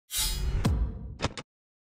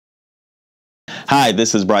Hi,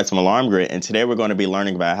 this is Bryce from Alarm Grid, and today we're going to be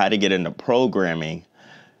learning about how to get into programming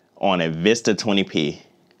on a Vista 20p.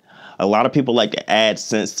 A lot of people like to add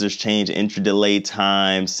sensors, change entry delay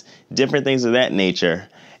times, different things of that nature,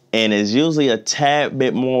 and it's usually a tad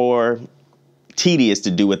bit more tedious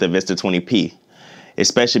to do with the Vista 20p,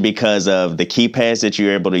 especially because of the keypads that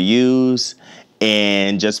you're able to use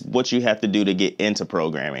and just what you have to do to get into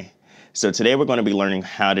programming. So today we're going to be learning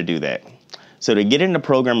how to do that. So to get into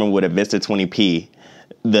programming with a Vista 20p,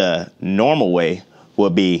 the normal way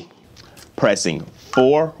would be pressing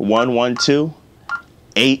 4112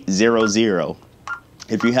 800.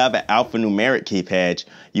 If you have an alphanumeric keypad,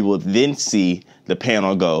 you will then see the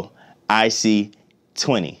panel go IC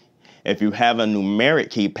 20. If you have a numeric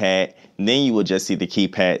keypad, then you will just see the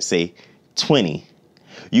keypad say 20.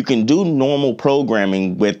 You can do normal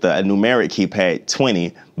programming with a numeric keypad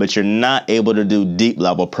 20, but you're not able to do deep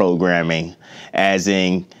level programming, as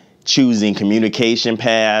in choosing communication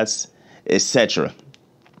paths, etc.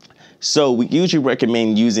 So we usually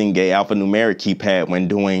recommend using a alphanumeric keypad when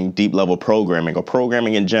doing deep level programming or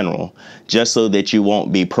programming in general, just so that you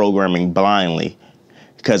won't be programming blindly.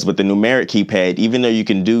 Because with the numeric keypad, even though you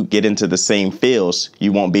can get into the same fields,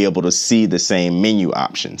 you won't be able to see the same menu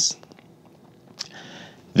options.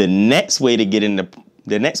 The next way to get into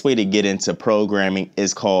programming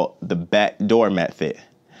is called the backdoor method.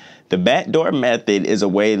 The backdoor method is a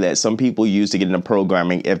way that some people use to get into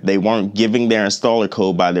programming if they weren't giving their installer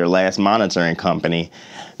code by their last monitoring company.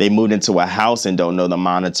 They moved into a house and don't know the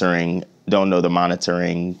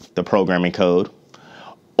programming code,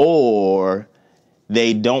 or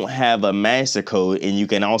they don't have a master code, and you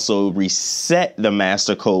can also reset the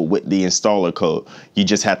master code with the installer code. You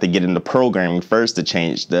just have to get into programming first to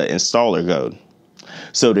change the installer code.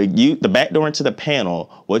 So to use the backdoor into the panel,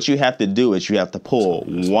 what you have to do is you have to pull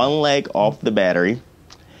one leg off the battery.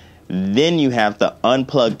 Then you have to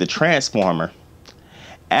unplug the transformer.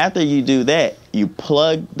 After you do that, you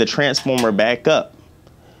plug the transformer back up,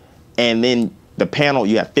 and then the panel,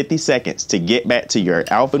 you have 50 seconds to get back to your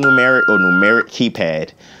alphanumeric or numeric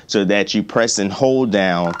keypad so that you press and hold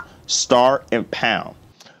down star and pound.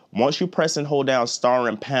 Once you press and hold down star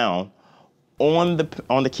and pound on the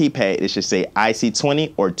keypad, it should say IC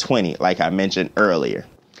 20 or 20, like I mentioned earlier.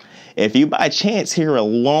 If you by chance hear a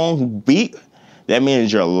long beep, that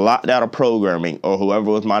means you're locked out of programming, or whoever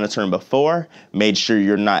was monitoring before made sure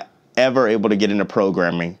you're not ever able to get into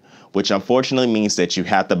programming, which unfortunately means that you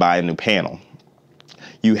have to buy a new panel.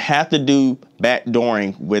 You have to do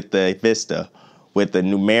backdooring with the Vista with the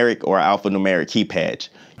numeric or alphanumeric keypad.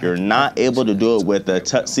 You're not able to do it with a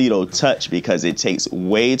Tuxedo Touch because it takes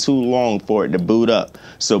way too long for it to boot up.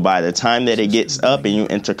 So by the time that it gets up and you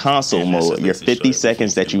enter console mode, your 50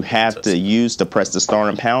 seconds that you have to use to press the star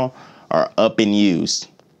and pound are up and used.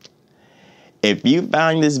 If you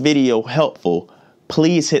found this video helpful,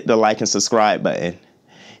 please hit the like and subscribe button.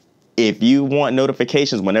 If you want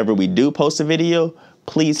notifications whenever we do post a video,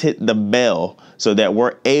 please hit the bell so that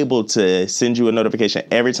we're able to send you a notification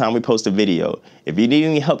every time we post a video. If you need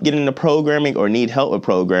any help getting into programming or need help with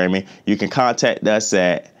programming, you can contact us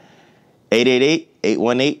at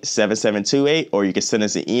 888-818-7728, or you can send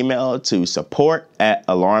us an email to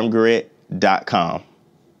support@alarmgrid.com.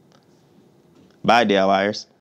 Bye, DIYers.